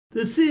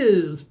This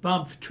is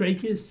Bob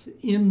Fitrakis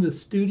in the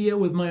studio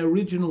with my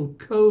original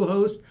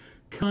co-host,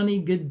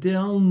 Connie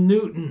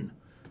Gadell-Newton.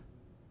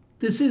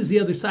 This is The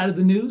Other Side of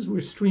the News.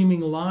 We're streaming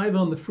live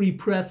on the Free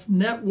Press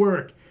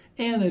Network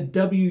and at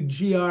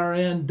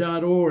WGRN.org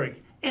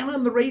and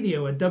on the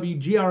radio at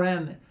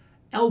WGRN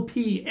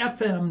LP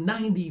FM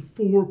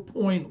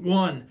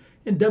 94.1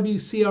 and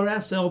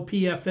WCRS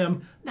LP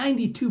FM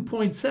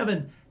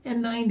 92.7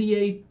 and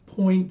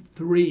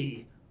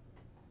 98.3.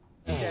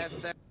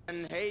 Death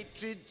and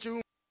hatred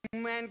to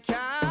mankind,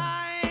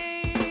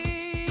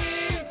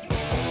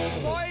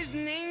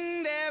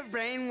 poisoning their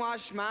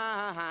brainwashed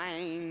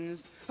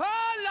minds.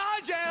 Oh,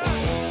 Lord,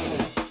 yeah.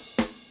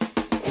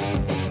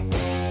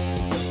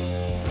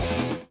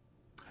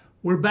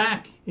 We're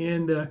back,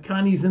 and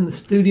Connie's in the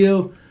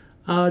studio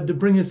to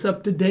bring us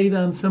up to date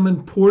on some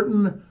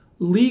important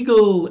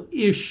legal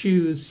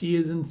issues. She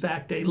is, in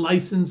fact, a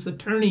licensed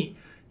attorney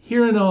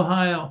here in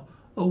Ohio.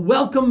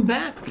 Welcome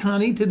back,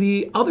 Connie, to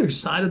The Other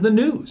Side of the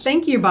News.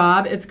 Thank you,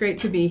 Bob. It's great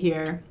to be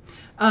here.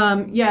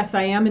 Yes,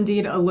 I am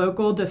indeed a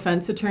local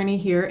defense attorney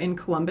here in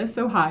Columbus,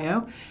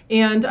 Ohio,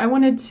 and I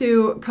wanted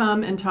to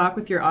come and talk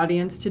with your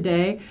audience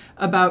today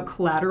about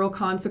collateral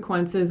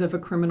consequences of a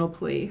criminal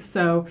plea.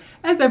 So,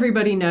 as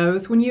everybody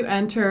knows, when you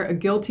enter a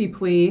guilty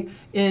plea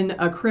in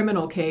a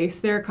criminal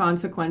case, there are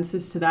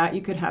consequences to that.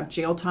 You could have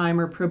jail time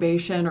or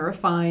probation or a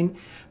fine.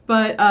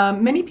 But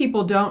many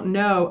people don't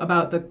know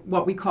about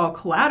what we call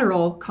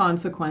collateral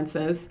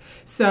consequences.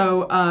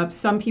 So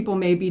some people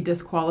may be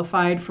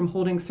disqualified from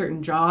holding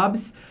certain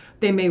jobs.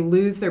 They may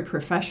lose their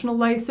professional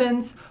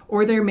license,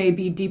 or there may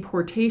be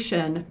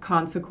deportation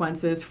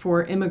consequences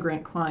for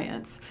immigrant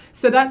clients.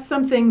 So that's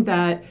something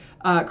that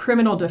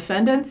criminal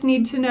defendants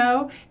need to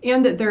know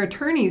and that their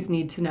attorneys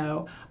need to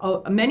know.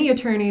 Many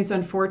attorneys,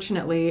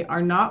 unfortunately,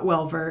 are not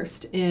well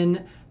versed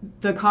in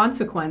the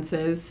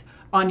consequences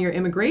on your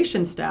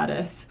immigration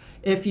status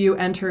if you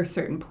enter a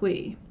certain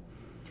plea.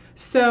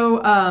 So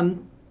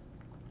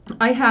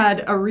I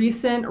had a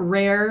recent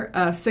rare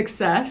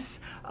success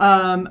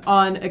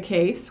on a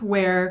case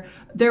where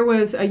there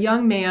was a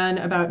young man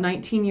about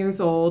 19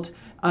 years old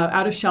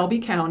out of Shelby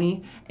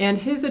County, and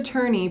his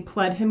attorney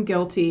pled him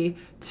guilty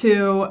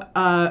to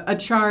a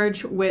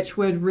charge which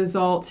would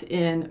result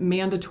in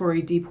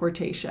mandatory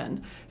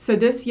deportation. So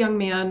this young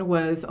man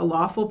was a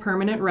lawful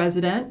permanent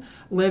resident,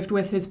 lived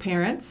with his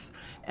parents,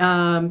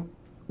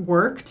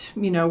 worked,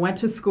 went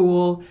to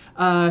school,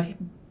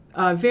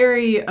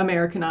 very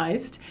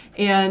Americanized,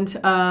 and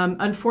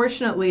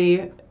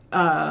unfortunately,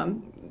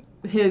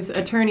 his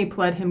attorney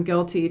pled him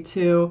guilty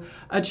to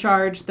a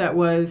charge that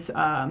was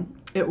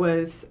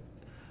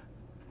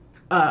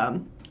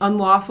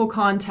unlawful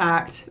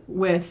contact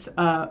with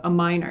a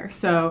minor.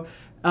 So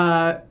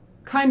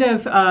kind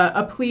of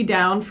a plea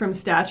down from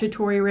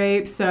statutory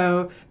rape.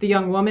 So the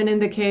young woman in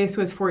the case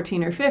was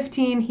 14 or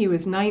 15. He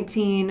was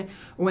 19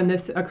 when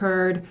this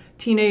occurred.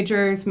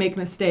 Teenagers make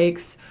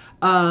mistakes.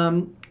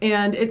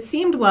 And it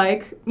seemed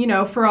like,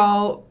 for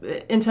all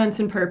intents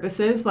and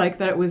purposes, like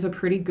that it was a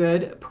pretty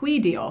good plea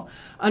deal.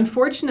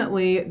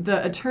 Unfortunately,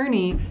 the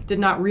attorney did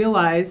not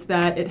realize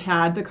that it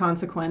had the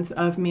consequence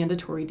of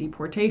mandatory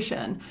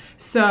deportation.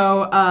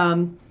 So,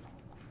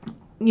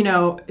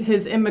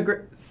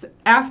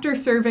 after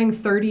serving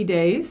 30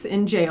 days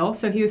in jail,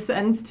 so he was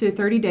sentenced to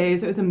 30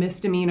 days, it was a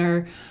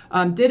misdemeanor,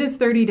 did his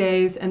 30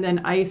 days, and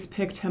then ICE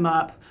picked him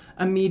up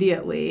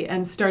immediately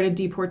and started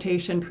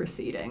deportation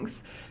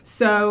proceedings.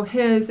 So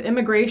his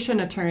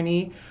immigration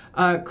attorney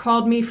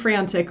called me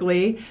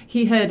frantically.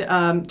 He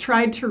had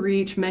tried to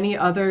reach many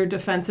other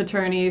defense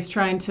attorneys,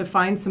 trying to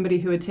find somebody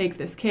who would take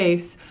this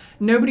case.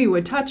 Nobody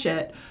would touch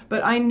it,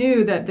 but I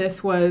knew that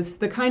this was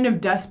the kind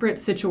of desperate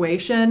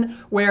situation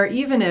where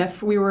even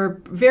if we were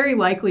very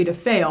likely to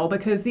fail,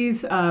 because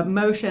these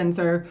motions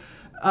are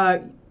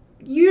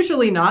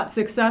usually not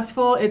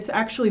successful. It's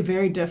actually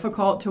very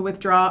difficult to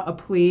withdraw a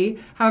plea.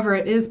 However,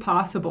 it is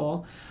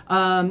possible.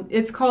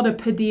 It's called a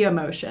Padilla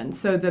motion.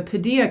 So the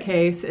Padilla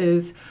case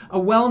is a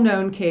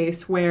well-known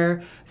case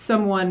where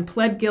someone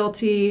pled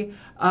guilty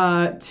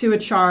to a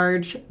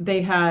charge.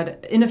 They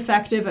had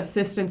ineffective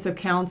assistance of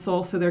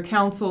counsel. So their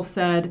counsel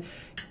said,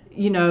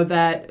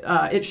 that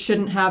it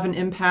shouldn't have an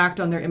impact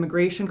on their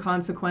immigration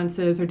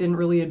consequences or didn't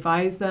really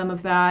advise them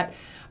of that.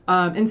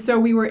 And so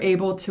we were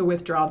able to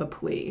withdraw the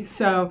plea.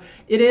 So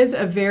it is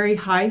a very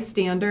high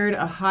standard,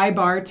 a high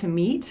bar to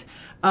meet,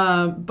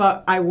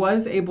 but I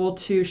was able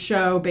to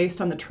show,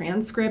 based on the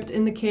transcript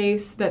in the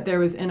case, that there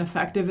was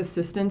ineffective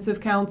assistance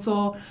of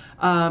counsel.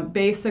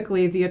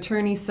 Basically, the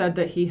attorney said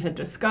that he had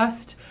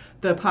discussed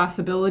the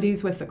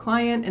possibilities with the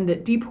client and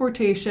that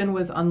deportation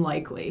was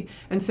unlikely.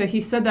 And so he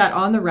said that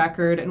on the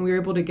record, and we were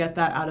able to get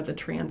that out of the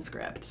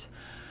transcript.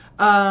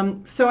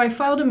 So I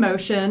filed a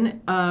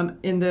motion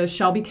in the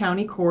Shelby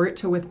County Court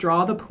to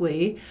withdraw the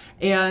plea,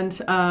 and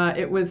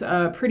it was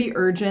a pretty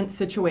urgent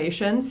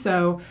situation.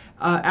 So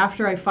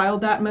after I filed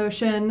that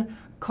motion,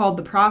 called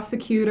the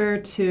prosecutor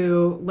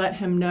to let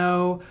him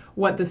know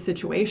what the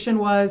situation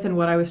was and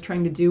what I was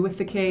trying to do with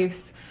the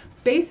case.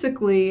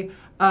 Basically,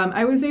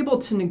 I was able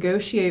to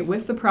negotiate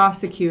with the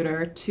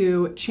prosecutor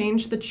to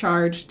change the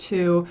charge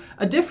to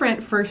a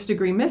different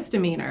first-degree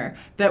misdemeanor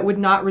that would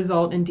not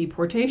result in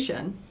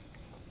deportation.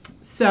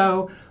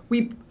 So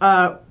we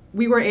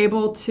were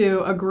able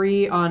to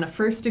agree on a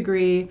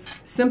first-degree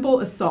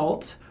simple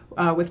assault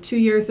with 2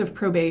 years of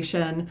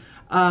probation.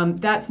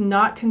 That's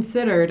not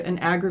considered an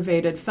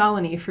aggravated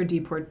felony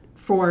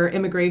for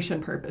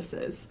immigration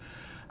purposes.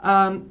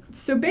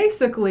 So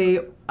basically,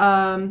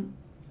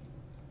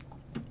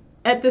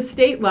 at the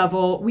state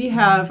level, we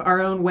have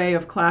our own way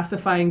of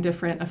classifying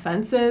different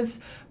offenses,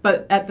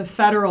 but at the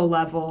federal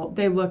level,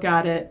 they look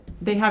at it,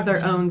 they have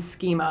their own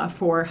schema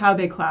for how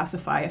they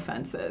classify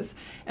offenses.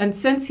 And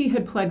since he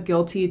had pled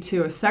guilty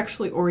to a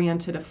sexually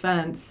oriented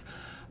offense,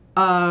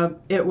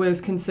 it was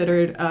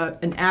considered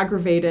an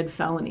aggravated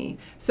felony.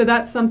 So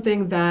that's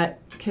something that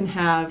can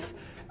have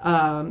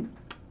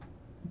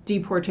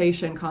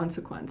deportation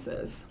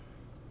consequences.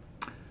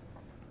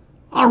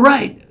 All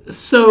right.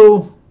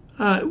 So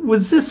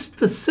was this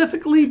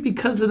specifically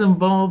because it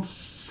involves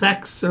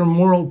sex or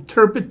moral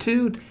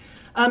turpitude?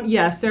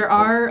 Yes, there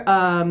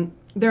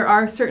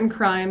are certain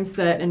crimes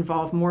that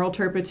involve moral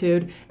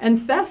turpitude, and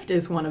theft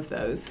is one of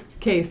those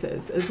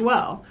cases as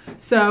well.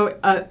 So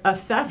a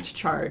theft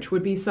charge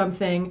would be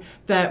something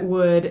that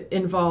would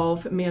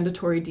involve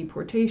mandatory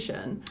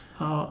deportation.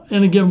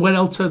 And again, what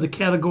else are the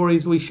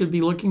categories we should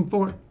be looking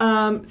for?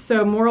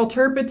 So moral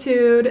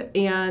turpitude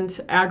and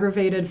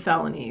aggravated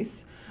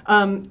felonies.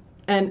 And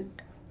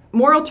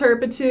moral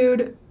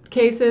turpitude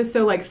cases,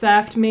 so like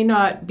theft, may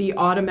not be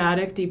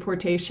automatic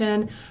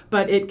deportation,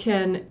 but it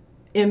can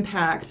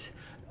impact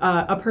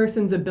a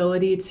person's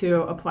ability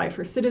to apply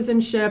for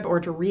citizenship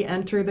or to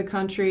re-enter the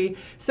country.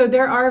 So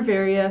there are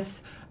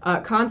various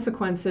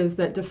consequences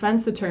that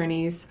defense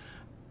attorneys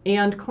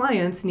and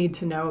clients need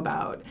to know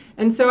about.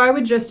 And so I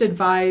would just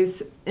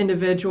advise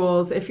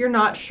individuals, if you're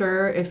not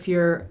sure if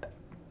your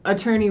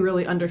attorney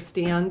really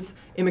understands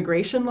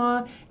immigration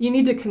law, you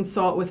need to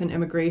consult with an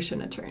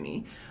immigration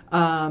attorney.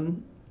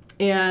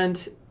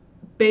 And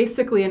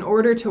basically, in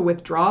order to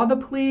withdraw the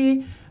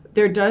plea,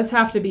 there does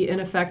have to be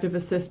ineffective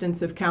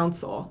assistance of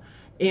counsel,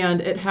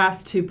 and it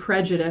has to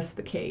prejudice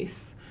the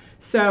case.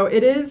 So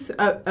it is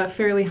a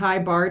fairly high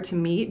bar to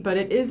meet, but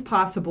it is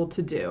possible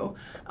to do.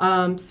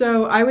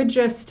 So I would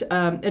just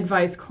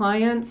advise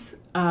clients,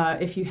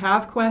 if you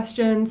have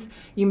questions,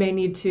 you may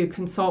need to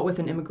consult with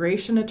an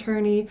immigration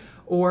attorney,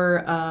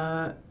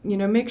 or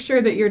make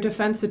sure that your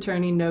defense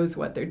attorney knows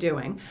what they're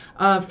doing.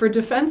 For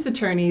defense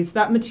attorneys,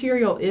 that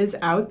material is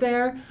out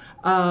there,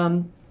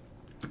 and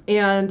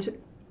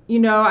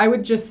I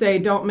would just say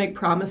don't make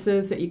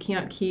promises that you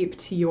can't keep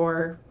to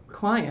your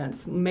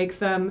clients. Make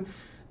them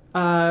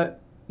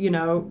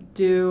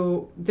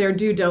do their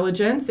due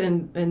diligence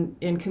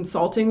in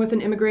consulting with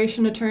an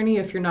immigration attorney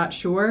if you're not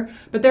sure.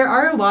 But there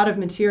are a lot of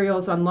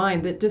materials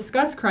online that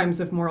discuss crimes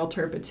of moral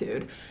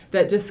turpitude,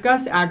 that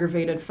discuss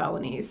aggravated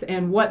felonies,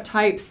 and what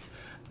types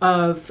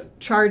of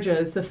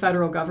charges the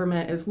federal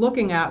government is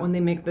looking at when they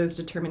make those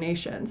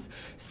determinations.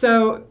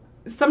 So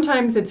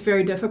sometimes it's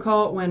very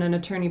difficult when an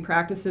attorney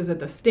practices at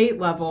the state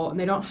level and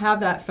they don't have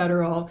that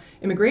federal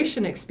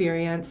immigration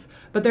experience,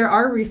 but there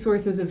are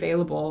resources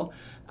available.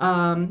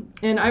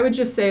 And I would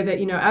just say that,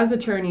 as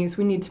attorneys,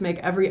 we need to make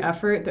every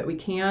effort that we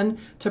can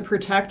to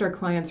protect our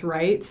clients'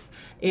 rights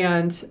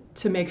and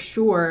to make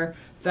sure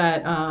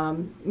that,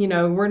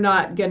 we're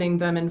not getting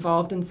them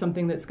involved in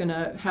something that's going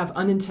to have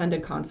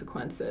unintended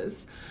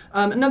consequences.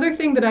 Another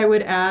thing that I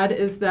would add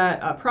is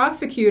that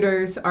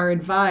prosecutors are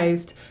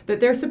advised that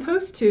they're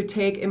supposed to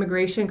take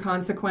immigration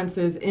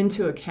consequences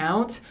into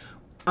account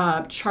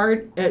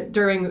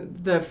during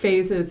the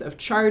phases of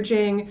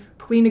charging,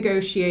 plea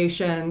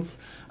negotiations,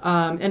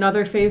 and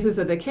other phases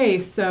of the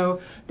case. So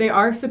they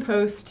are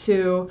supposed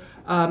to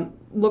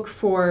look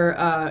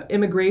for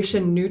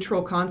immigration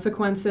neutral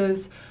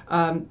consequences.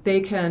 They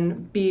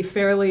can be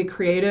fairly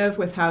creative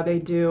with how they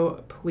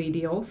do plea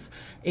deals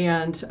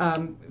and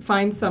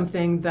find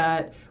something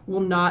that will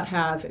not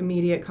have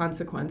immediate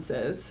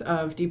consequences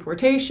of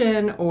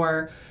deportation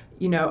or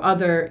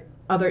other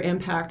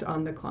impact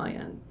on the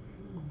client.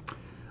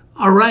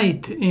 All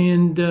right,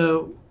 and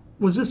this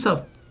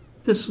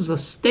was a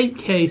state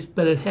case,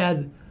 but it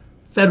had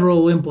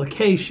federal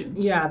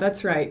implications. Yeah,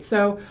 that's right.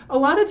 So a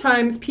lot of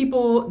times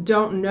people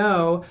don't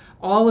know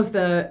all of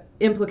the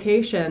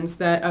implications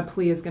that a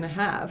plea is going to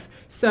have.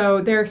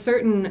 So there are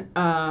certain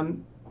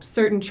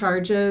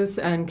charges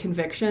and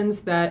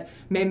convictions that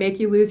may make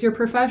you lose your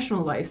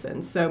professional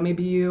license. So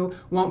maybe you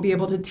won't be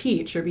able to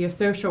teach or be a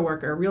social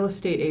worker, a real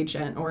estate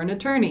agent, or an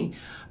attorney.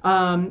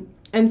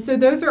 And so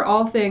those are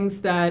all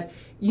things that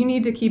you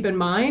need to keep in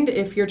mind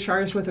if you're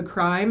charged with a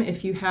crime,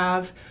 if you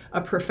have a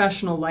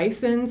professional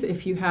license,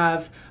 if you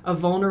have a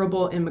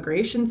vulnerable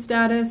immigration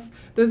status.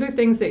 Those are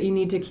things that you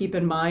need to keep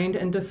in mind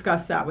and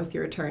discuss that with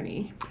your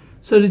attorney.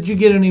 So did you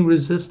get any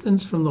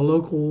resistance from the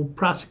local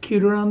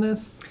prosecutor on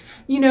this?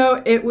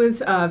 It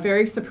was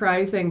very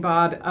surprising,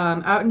 Bob.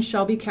 Out in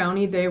Shelby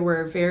County, they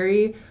were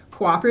very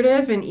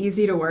cooperative and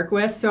easy to work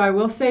with, so I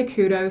will say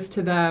kudos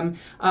to them.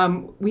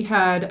 We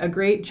had a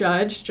great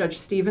judge, Judge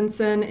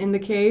Stevenson, in the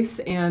case,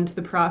 and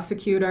the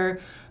prosecutor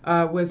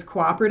was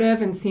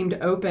cooperative and seemed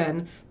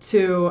open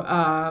to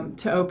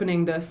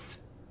opening this,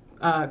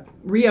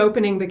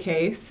 reopening the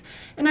case.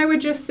 And I would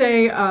just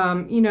say,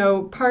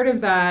 part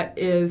of that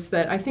is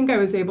that I think I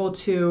was able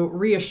to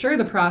reassure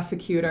the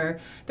prosecutor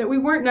that we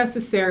weren't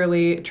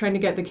necessarily trying to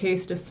get the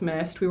case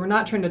dismissed. We were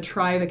not trying to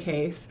try the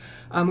case.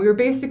 We were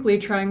basically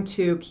trying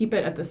to keep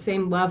it at the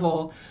same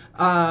level,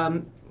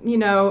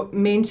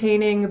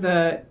 maintaining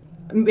the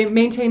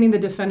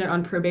defendant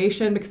on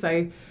probation, because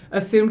I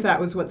assumed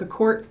that was what the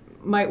court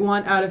might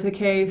want out of the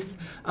case,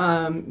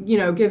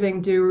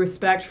 giving due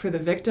respect for the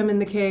victim in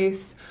the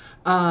case,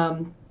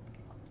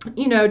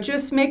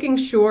 just making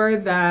sure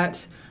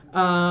that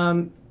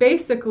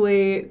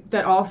basically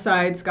that all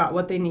sides got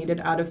what they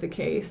needed out of the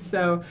case.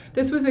 So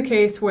this was a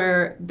case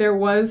where there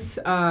was,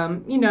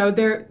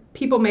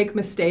 people make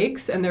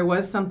mistakes and there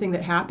was something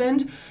that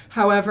happened.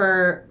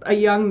 However, a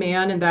young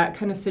man in that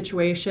kind of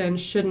situation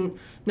shouldn't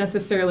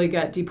necessarily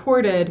get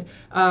deported.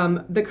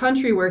 The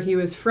country where he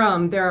was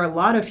from, there are a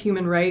lot of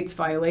human rights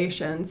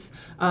violations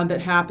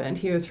that happened.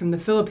 He was from the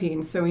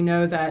Philippines, so we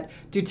know that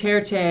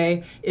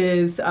Duterte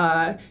is,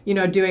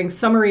 doing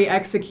summary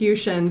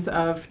executions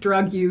of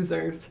drug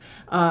users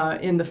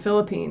in the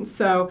Philippines.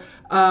 So,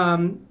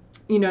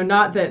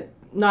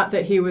 not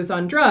that he was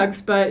on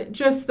drugs, but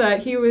just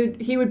that he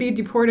would be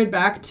deported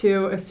back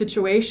to a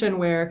situation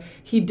where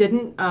he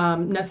didn't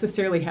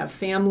necessarily have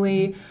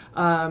family.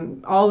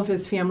 All of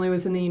his family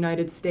was in the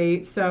United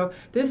States. So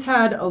this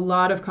had a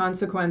lot of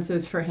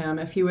consequences for him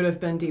if he would have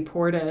been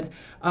deported.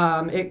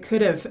 It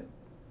could have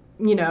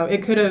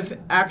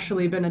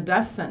actually been a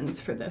death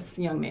sentence for this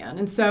young man.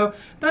 And so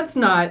that's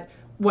not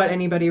what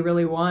anybody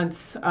really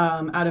wants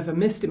out of a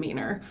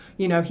misdemeanor.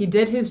 He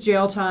did his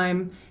jail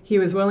time. He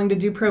was willing to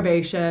do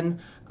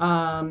probation.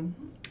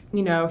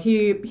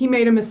 He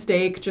made a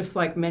mistake, just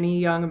like many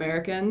young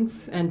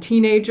Americans, and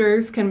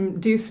teenagers can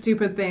do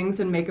stupid things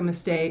and make a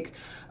mistake.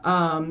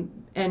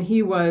 And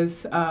he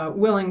was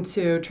willing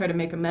to try to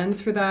make amends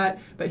for that,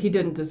 but he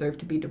didn't deserve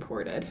to be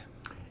deported.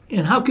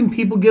 And how can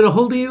people get a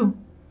hold of you?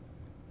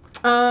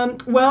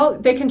 Well,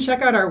 they can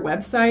check out our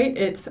website.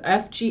 It's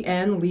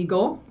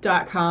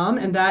fgnlegal.com,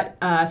 and that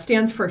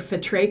stands for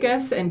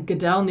Fitrakis and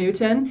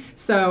Gadell-Newton.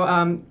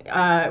 So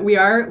we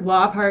are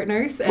law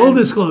partners. Full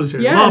disclosure.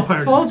 Yes, law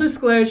partners. Full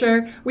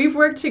disclosure. We've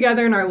worked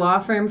together in our law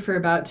firm for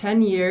about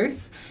 10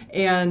 years,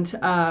 and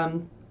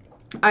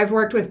I've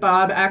worked with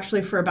Bob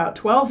actually for about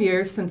 12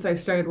 years since I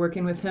started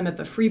working with him at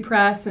the Free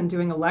Press and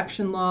doing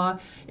election law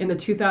in the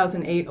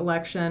 2008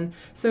 election.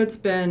 So it's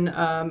been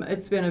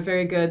a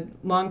very good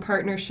long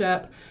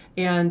partnership.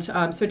 And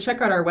so check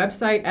out our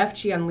website,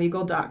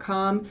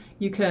 fgnlegal.com.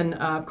 You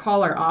can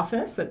call our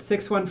office at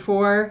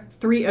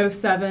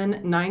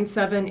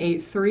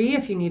 614-307-9783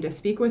 if you need to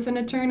speak with an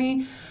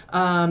attorney.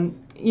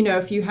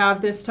 If you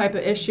have this type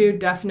of issue,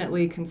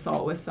 definitely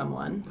consult with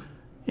someone.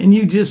 And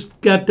you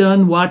just got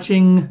done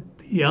watching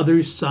The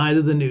Other Side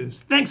of the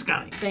News. Thanks,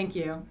 Connie. Thank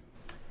you.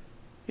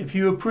 If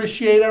you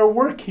appreciate our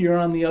work here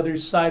on The Other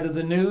Side of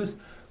the News,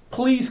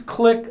 please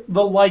click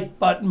the like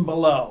button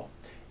below.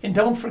 And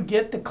don't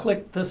forget to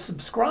click the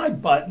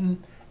subscribe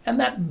button and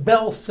that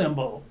bell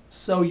symbol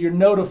so you're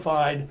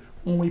notified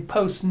when we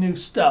post new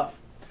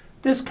stuff.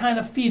 This kind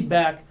of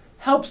feedback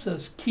helps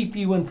us keep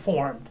you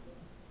informed.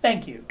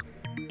 Thank you.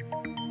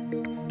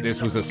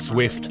 This was a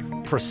swift,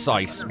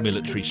 precise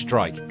military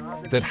strike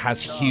that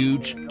has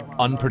huge,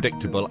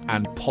 unpredictable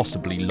and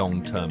possibly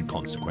long-term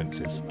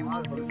consequences.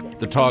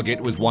 The target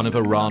was one of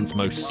Iran's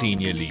most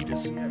senior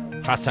leaders.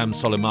 Qasem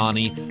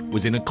Soleimani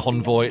was in a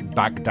convoy at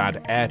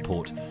Baghdad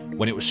airport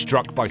when it was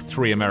struck by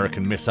 3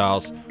 American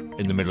missiles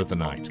in the middle of the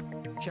night.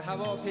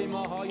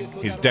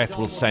 His death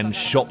will send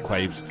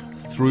shockwaves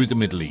through the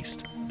Middle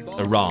East.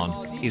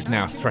 Iran is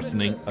now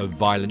threatening a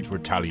violent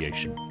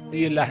retaliation.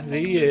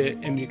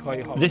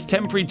 This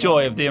temporary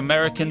joy of the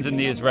Americans and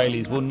the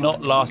Israelis will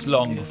not last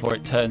long before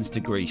it turns to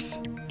grief.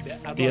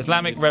 The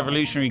Islamic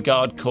Revolutionary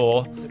Guard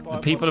Corps, the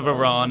people of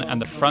Iran and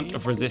the front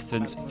of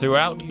resistance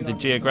throughout the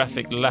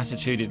geographic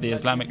latitude of the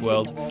Islamic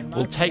world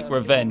will take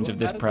revenge of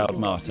this proud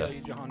martyr.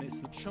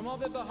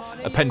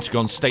 A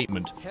Pentagon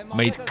statement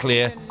made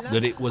clear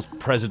that it was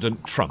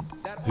President Trump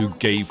who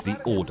gave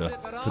the order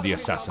for the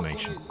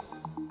assassination.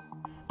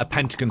 A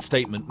Pentagon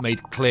statement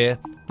made clear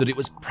that it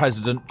was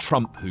President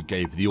Trump who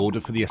gave the order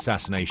for the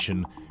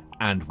assassination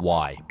and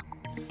why.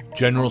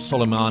 General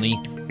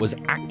Soleimani was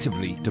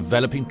actively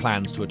developing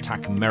plans to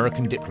attack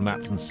American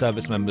diplomats and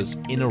service members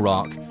in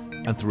Iraq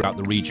and throughout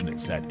the region,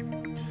 it said.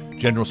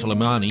 General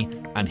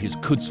Soleimani and his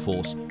Quds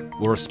force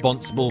were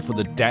responsible for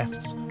the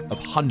deaths of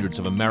hundreds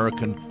of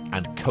American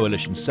and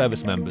coalition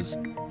service members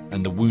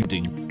and the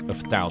wounding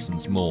of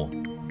thousands more.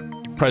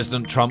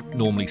 President Trump,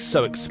 normally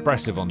so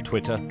expressive on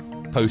Twitter,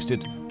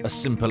 posted a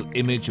simple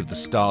image of the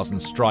stars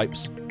and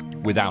stripes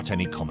without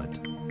any comment.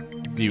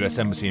 The US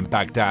Embassy in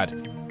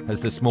Baghdad has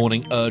this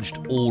morning urged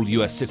all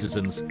US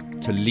citizens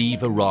to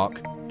leave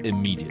Iraq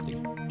immediately.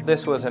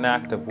 This was an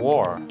act of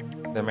war.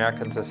 The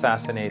Americans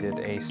assassinated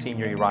a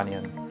senior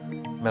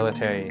Iranian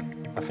military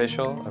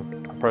official,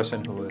 a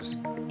person who was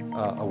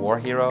a war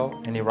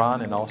hero in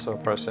Iran, and also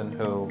a person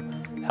who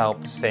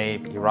helped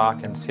save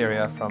Iraq and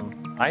Syria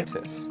from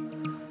ISIS.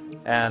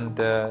 And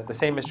the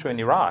same is true in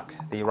Iraq.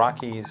 The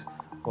Iraqis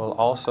will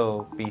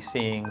also be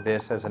seeing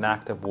this as an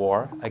act of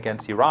war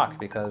against Iraq,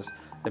 because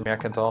the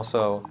Americans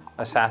also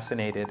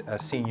assassinated a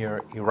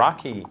senior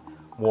Iraqi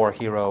war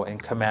hero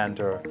and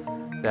commander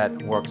that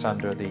works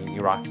under the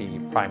Iraqi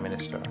prime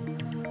minister.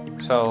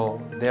 So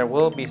there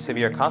will be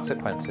severe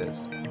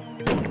consequences.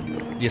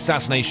 The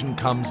assassination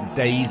comes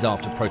days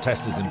after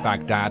protesters in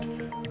Baghdad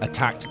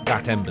attacked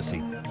that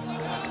embassy.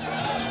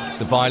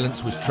 The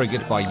violence was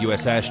triggered by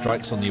US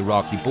airstrikes on the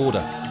Iraqi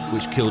border,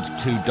 which killed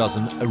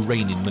 24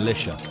 Iranian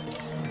militia.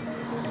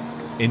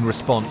 In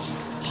response,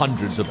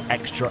 hundreds of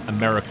extra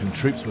American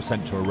troops were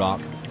sent to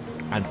Iraq,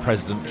 and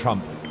President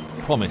Trump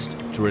promised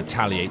to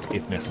retaliate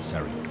if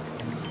necessary.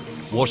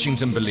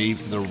 Washington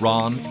believes that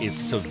Iran is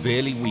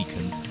severely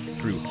weakened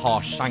through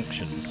harsh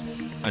sanctions,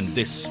 and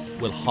this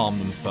will harm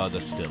them further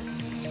still.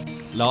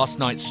 Last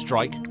night's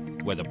strike,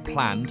 whether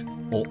planned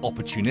or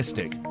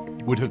opportunistic,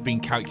 would have been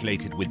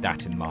calculated with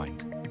that in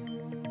mind.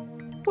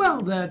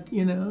 Well, that,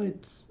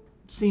 it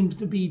seems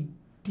to be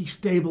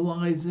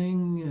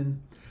destabilizing,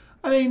 and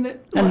I mean,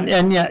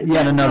 and yet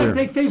another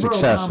they favor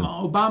success.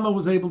 Obama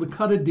was able to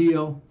cut a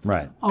deal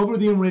over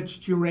the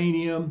enriched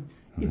uranium.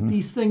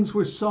 These things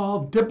were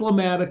solved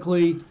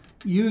diplomatically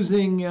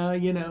using,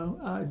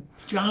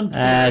 John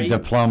Kerry.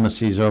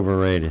 Diplomacy's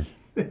overrated.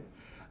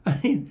 I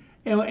mean,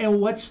 and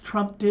what's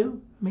Trump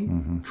do? I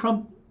mean,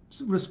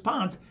 Trump's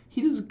response,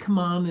 he doesn't come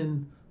on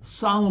and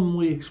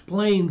solemnly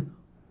explain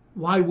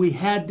why we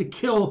had to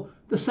kill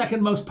the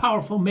second most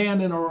powerful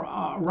man in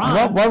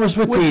Iran, what was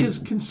with which is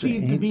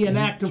conceived to be an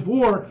act of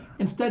war.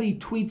 Instead, he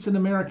tweets an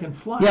American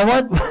flag.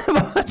 Yeah,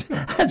 what?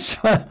 That's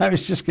what I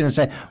was just going to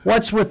say.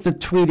 What's with the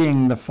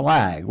tweeting the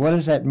flag? What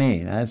does that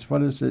mean?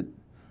 What is it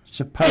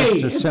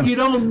supposed to if you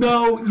don't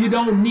know, you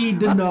don't need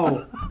to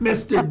know,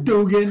 Mr.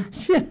 Dougan.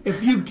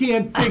 If you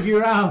can't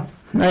figure out.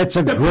 It's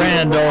a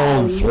grand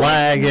old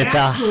flag. It's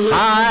a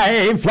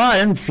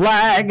high-flying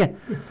flag.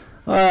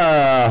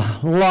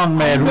 Long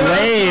may it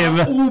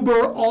wave.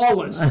 Uber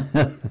alles.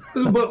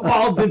 Uber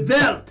all the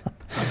Welt.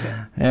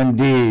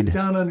 Indeed.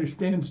 Don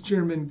understands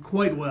German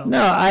quite well.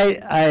 No,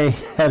 I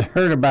had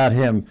heard about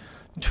him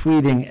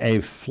tweeting a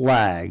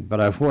flag, but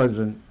I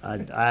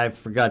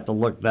forgot to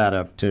look that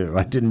up too.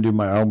 I didn't do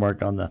my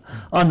homework on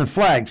the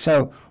flag.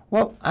 So,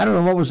 well, I don't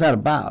know, what was that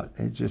about?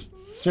 It just,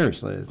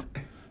 seriously.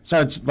 So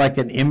it's like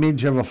an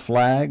image of a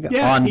flag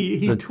on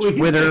the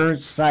Twitter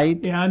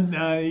site? Yeah, and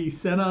he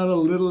sent out a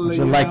little... Is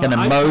it like an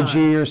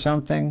emoji or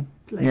something?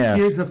 Like,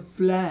 here's a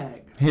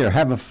flag. Here,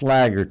 have a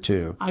flag or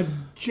two. I've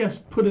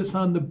just put us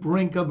on the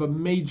brink of a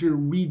major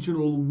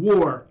regional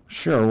war.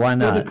 Sure, why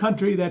not? With a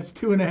country that's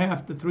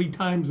 2.5 to 3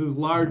 times as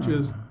large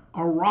as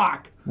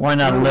Iraq. Why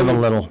not live a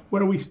little?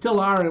 Where we still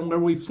are, and where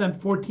we've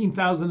sent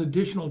 14,000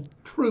 additional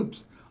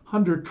troops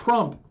under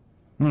Trump.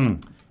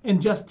 And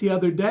just the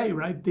other day,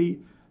 right,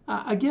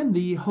 again,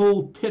 the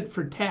whole tit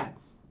for tat.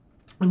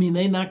 I mean,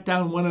 they knocked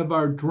down one of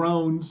our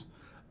drones,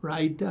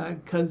 right,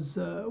 because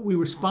we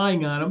were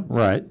spying on them.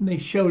 Right. And they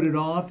showed it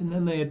off, and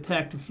then they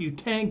attacked a few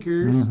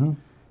tankers.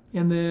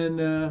 And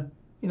then,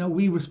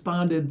 we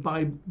responded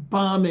by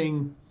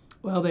bombing.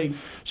 Well,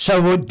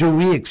 So do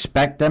we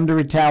expect them to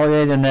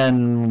retaliate, and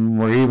then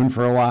we're even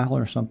for a while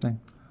or something?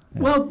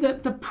 Yeah. Well,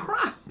 the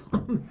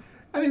problem,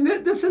 I mean,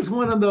 this is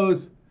one of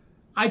those,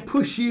 I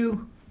push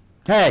you.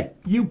 Hey.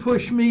 You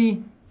push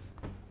me.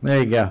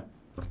 There you go.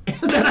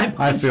 And then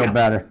I feel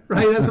better.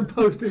 Right, as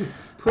opposed to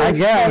push, I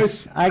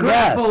guess.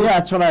 Yeah,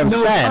 that's what I was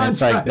saying. Contract.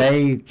 It's like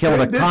they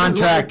killed a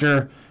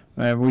contractor,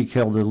 and we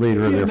killed the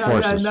leader of their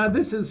forces. Now,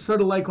 this is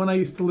sort of like when I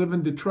used to live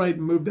in Detroit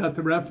and moved out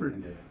to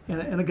Redford,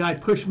 and a guy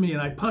pushed me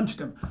and I punched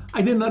him.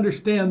 I didn't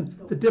understand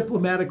the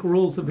diplomatic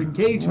rules of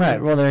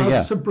engagement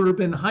of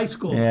suburban high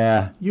schools.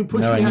 Yeah. You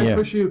push me, I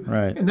push you,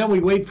 and then we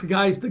wait for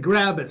guys to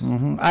grab us.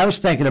 I was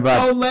thinking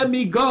about... Oh, let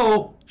me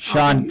go.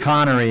 Sean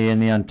Connery in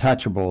The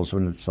Untouchables,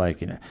 when it's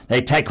like,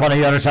 they take one of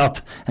the others out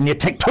and you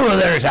take 2 of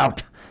theirs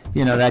out.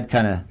 that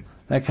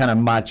kind of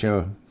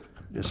macho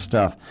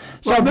stuff.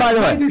 So, well, by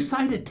the way, neither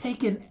side had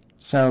taken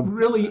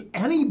really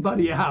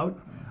anybody out.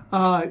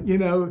 I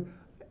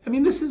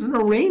mean, this is an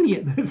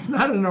Iranian. It's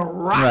not an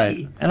Iraqi.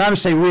 Right. And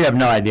obviously, we have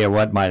no idea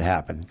what might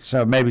happen.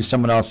 So maybe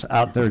someone else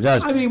out there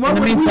does. I mean, what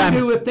would we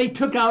do if they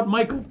took out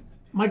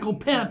Michael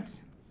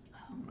Pence?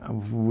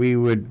 We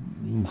would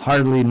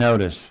hardly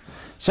notice.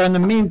 So in the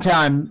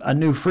meantime, a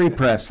new free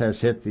press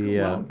has hit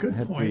the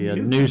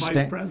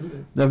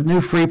newsstand. The new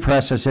free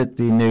press has hit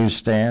the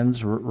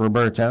newsstands.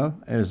 Roberto,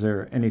 is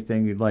there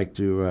anything you'd like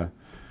to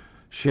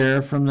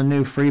share from the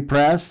new free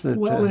press?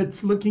 Well,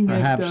 it's looking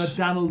at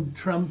Donald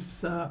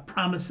Trump's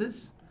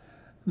promises,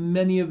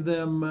 many of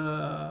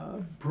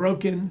them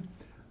broken,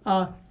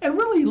 and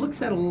really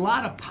looks at a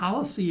lot of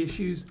policy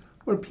issues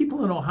where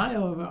people in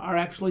Ohio are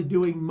actually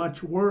doing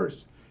much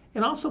worse,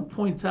 and also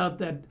points out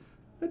that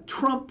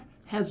Trump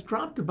has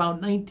dropped about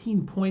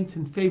 19 points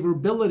in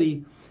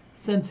favorability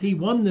since he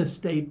won this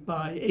state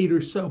by 8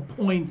 or so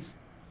points.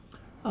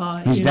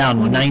 He's in down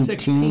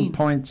 2016. 19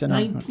 points.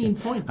 19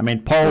 okay. points. I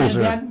mean, polls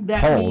and are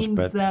that polls, means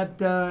but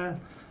that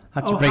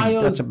Ohio's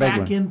Ohio's a big back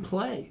one. in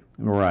play,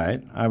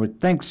 Right, I would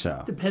think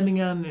so. depending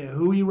on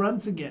who he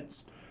runs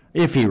against.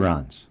 If he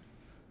runs.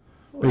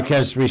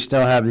 Because we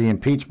still have the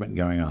impeachment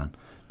going on.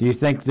 Do you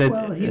think that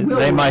Well, he will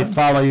they might run.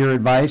 follow your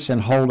advice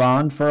and hold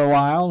on for a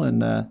while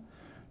and,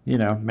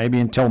 maybe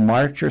until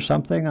March or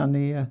something on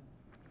the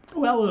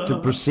Well, to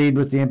proceed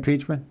with the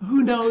impeachment?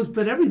 who knows?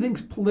 But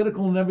everything's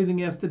political, and everything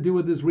has to do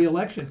with his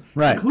reelection,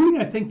 Right. including,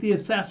 I think, the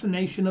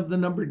assassination of the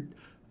number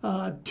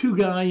 2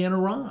 guy in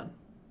Iran.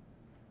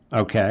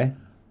 Okay.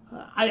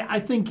 I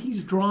think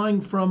he's drawing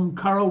from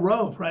Karl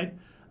Rove, right?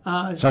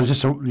 So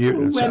just you're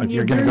When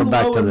going to go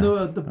back to in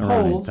the the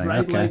Iranian polls, thing. right?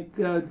 Okay.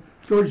 Like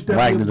George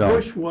Wag W. the dog.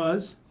 Bush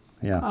was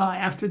Yeah.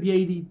 after the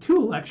 '82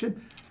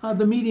 election.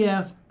 The media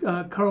asked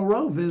Karl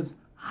Rove,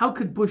 how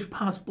could Bush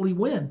possibly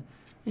win?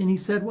 And he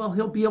said, well,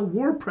 he'll be a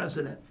war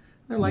president.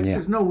 They're like, Yeah.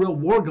 there's no real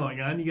war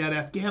going on. You got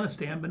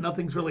Afghanistan, but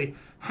nothing's really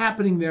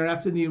happening there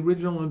after the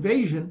original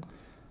invasion.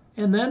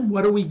 And then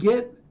what do we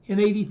get in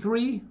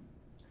 '83?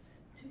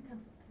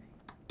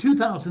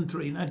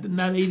 2003,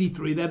 not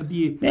 83. That'd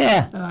be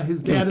Yeah.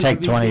 his It'll dad. is take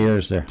the 20 VP.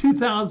 years there.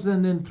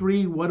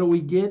 2003, what do we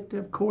get?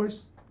 Of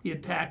course, the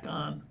attack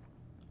on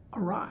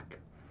Iraq.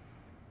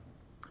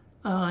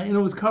 And it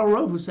was Karl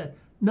Rove who said,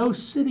 no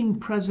sitting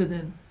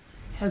president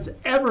has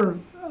ever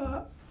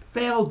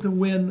failed to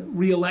win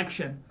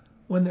re-election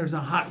when there's a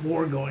hot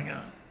war going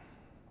on.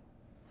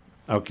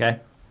 Okay.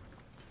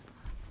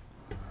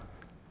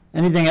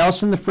 Anything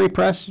else in the free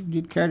press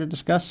you'd care to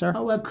discuss, sir?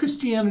 Oh,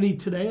 Christianity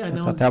Today. I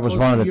know I thought it's that was close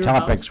one to of the your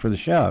topics house. for the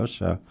show.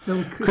 So,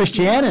 So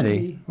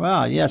Christianity.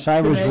 Well, yes,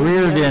 I was Today,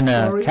 reared in a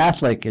editorial.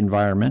 Catholic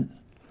environment,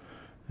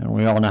 and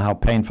we all know how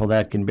painful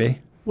that can be.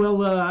 Well,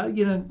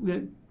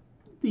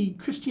 the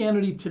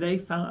Christianity Today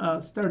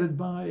started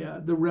by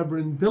the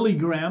Reverend Billy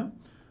Graham,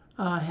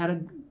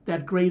 had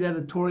that great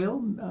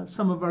editorial.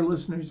 Some of our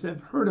listeners have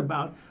heard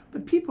about,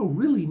 but people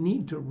really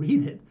need to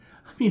read it.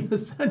 I mean,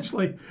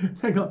 essentially,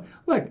 they go,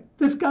 look,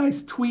 this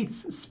guy's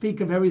tweets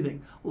speak of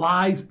everything.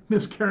 Lies,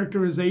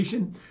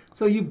 mischaracterization.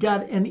 So you've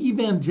got an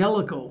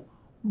evangelical,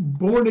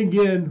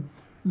 born-again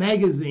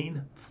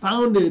magazine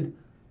founded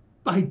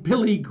by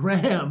Billy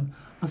Graham,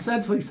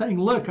 essentially saying,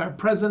 look, our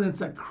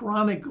president's a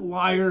chronic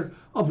liar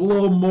of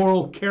low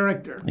moral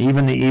character.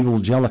 Even the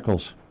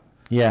evangelicals.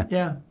 Yeah.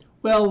 Yeah.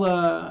 Well,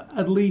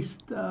 at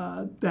least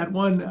that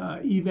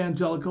one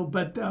evangelical,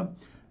 but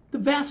the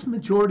vast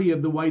majority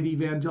of the white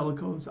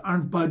evangelicals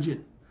aren't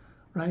budging,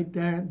 right?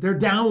 They're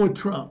down with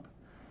Trump.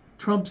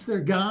 Trump's their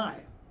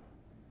guy.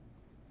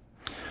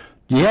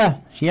 Yeah,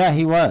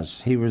 he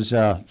was. He was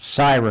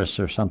Cyrus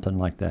or something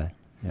like that.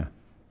 Yeah.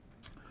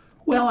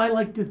 Well, I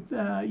like to,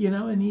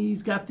 and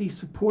he's got these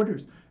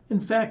supporters. In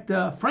fact,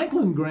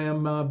 Franklin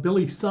Graham,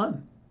 Billy's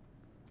son,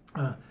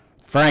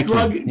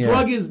 Franklin.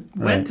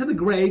 went to the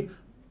grave,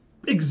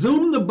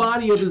 exhumed the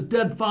body of his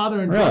dead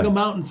father, and Really? drug him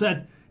out and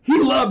said he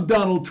loved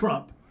Donald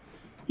Trump.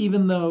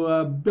 Even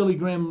though Billy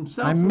Graham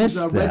himself I was missed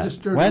a that.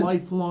 registered When?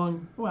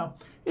 lifelong, well,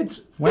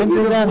 it's When did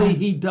that figuratively happen?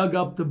 he dug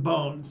up the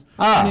bones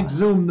Ah. and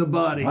exhumed the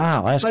body.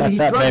 Wow, I just but got he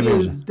that drug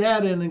baby. his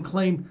dad in and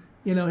claimed,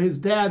 his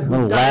dad, who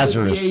Little died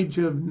Lazarus. at the age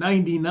of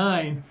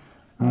 99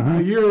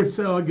 a year or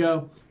so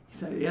ago, he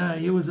said, yeah,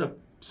 he was a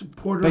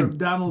supporter Big- of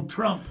Donald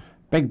Trump.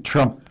 Big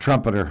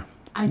trumpeter.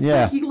 I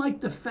Yeah. think he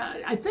liked the fact.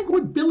 I think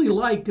what Billy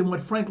liked and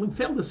what Franklin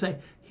failed to say,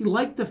 he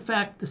liked the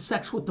fact the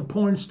sex with the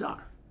porn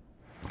star.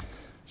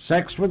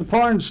 Sex with a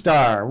porn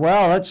star.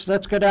 Well, let's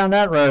go down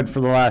that road for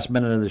the last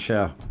minute of the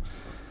show.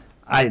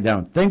 I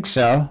don't think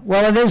so.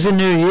 Well, it is a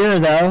new year,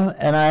 though,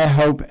 and I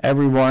hope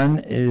everyone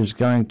is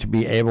going to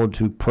be able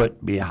to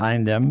put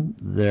behind them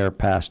their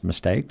past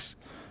mistakes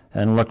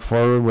and look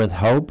forward with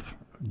hope,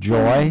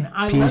 joy,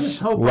 Let us peace,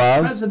 hope the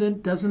love.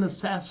 president doesn't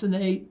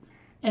assassinate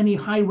any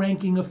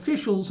high-ranking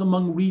officials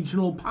among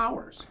regional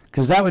powers.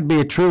 Because that would be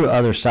a true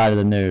other side of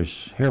the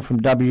news. Here from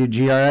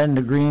WGRN,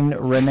 the Green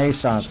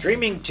Renaissance.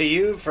 Streaming to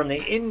you from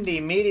the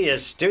Indy-Media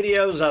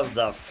studios of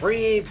the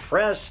Free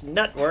Press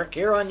Network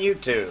here on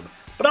YouTube,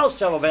 but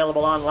also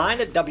available online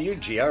at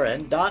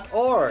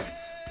WGRN.org.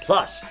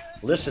 Plus,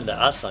 listen to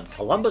us on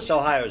Columbus,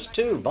 Ohio's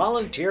 2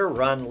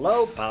 volunteer-run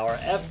low-power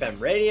FM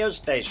radio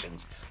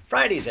stations,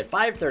 Fridays at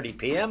 5:30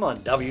 p.m. on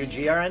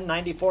WGRN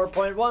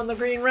 94.1 The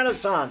Green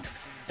Renaissance,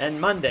 and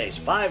Mondays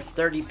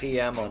 5:30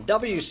 p.m. on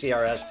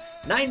WCRS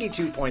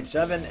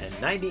 92.7 and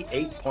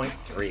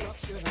 98.3.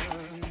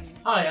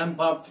 Hi, I'm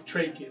Bob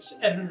Fitrakis,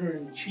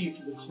 editor-in-chief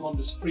of the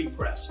Columbus Free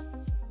Press.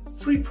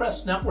 Free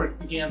Press Network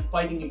began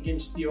fighting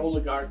against the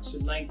oligarchs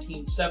in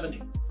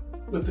 1970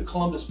 with the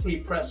Columbus Free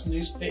Press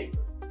newspaper.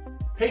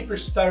 The paper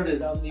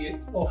started on the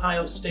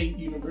Ohio State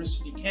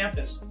University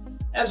campus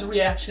as a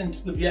reaction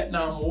to the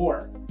Vietnam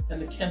War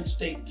and the Kent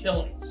State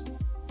killings.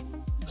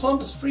 The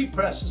Columbus Free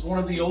Press is one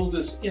of the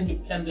oldest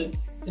independent,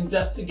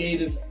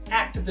 investigative,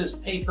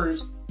 activist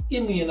papers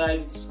in the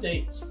United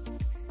States.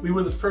 We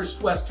were the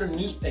first Western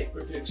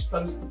newspaper to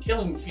expose the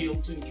killing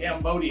fields in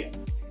Cambodia,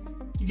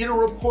 to get a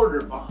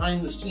reporter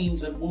behind the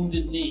scenes at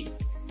Wounded Knee,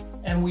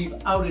 and we've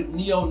outed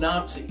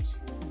neo-Nazis.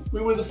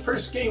 We were the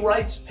first gay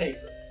rights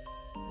paper.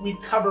 We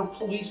cover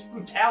police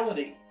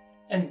brutality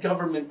and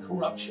government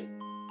corruption.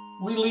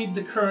 We lead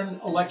the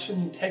current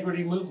election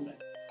integrity movement.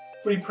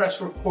 Free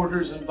press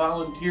reporters and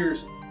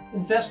volunteers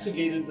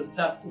investigated the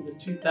theft of the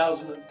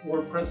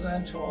 2004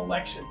 presidential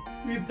election.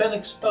 We've been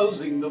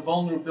exposing the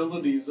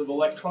vulnerabilities of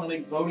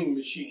electronic voting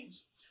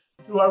machines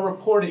through our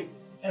reporting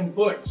and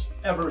books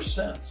ever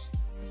since.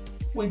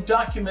 We've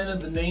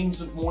documented the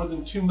names of more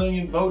than 2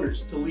 million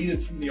voters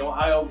deleted from the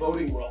Ohio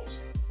voting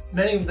rolls,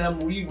 many of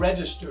them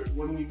re-registered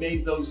when we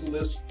made those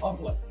lists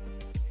public.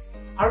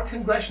 Our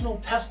congressional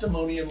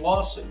testimony and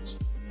lawsuits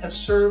have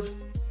served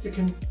to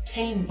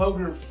contain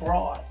voter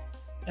fraud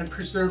and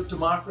preserve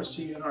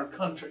democracy in our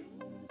country.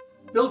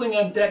 Building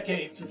on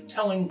decades of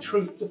telling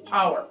truth to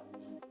power,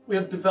 we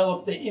have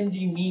developed the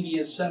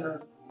Indy-Media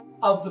Center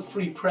of the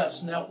Free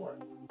Press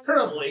Network.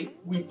 Currently,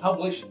 we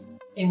publish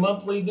a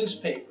monthly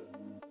newspaper,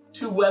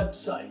 2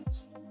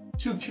 websites,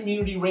 2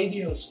 community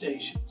radio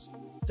stations,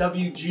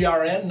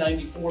 WGRN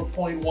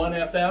 94.1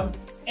 FM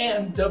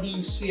and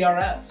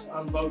WCRS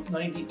on both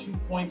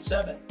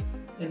 92.7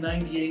 and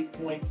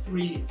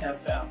 98.3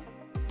 FM.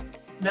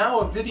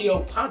 Now a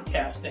video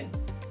podcasting,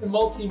 the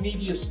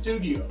Multimedia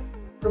Studio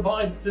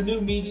provides the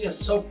new media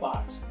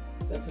soapbox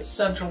that the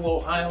Central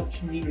Ohio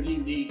community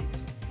needs.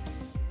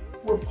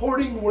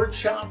 Reporting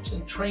workshops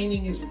and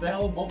training is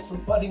available for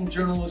budding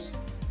journalists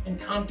and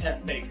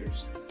content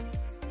makers.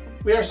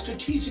 We are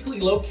strategically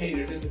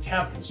located in the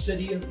capital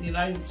city of the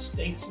United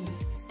States'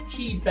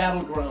 key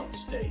battleground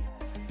state.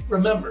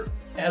 Remember,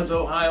 as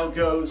Ohio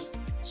goes,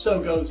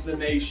 so goes the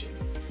nation.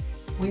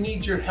 We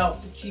need your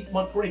help to keep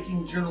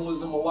muckraking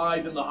journalism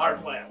alive in the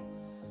heartland.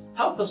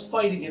 Help us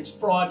fight against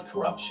fraud,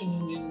 corruption,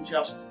 and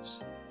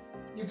injustice.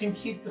 You can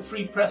keep the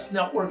Free Press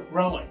Network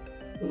growing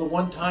with a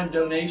one-time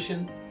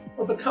donation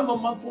or become a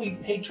monthly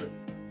patron.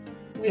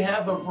 We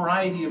have a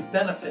variety of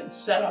benefits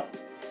set up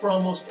for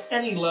almost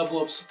any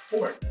level of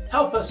support.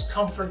 Help us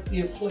comfort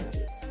the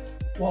afflicted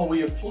while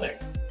we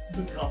afflict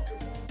the comfortable.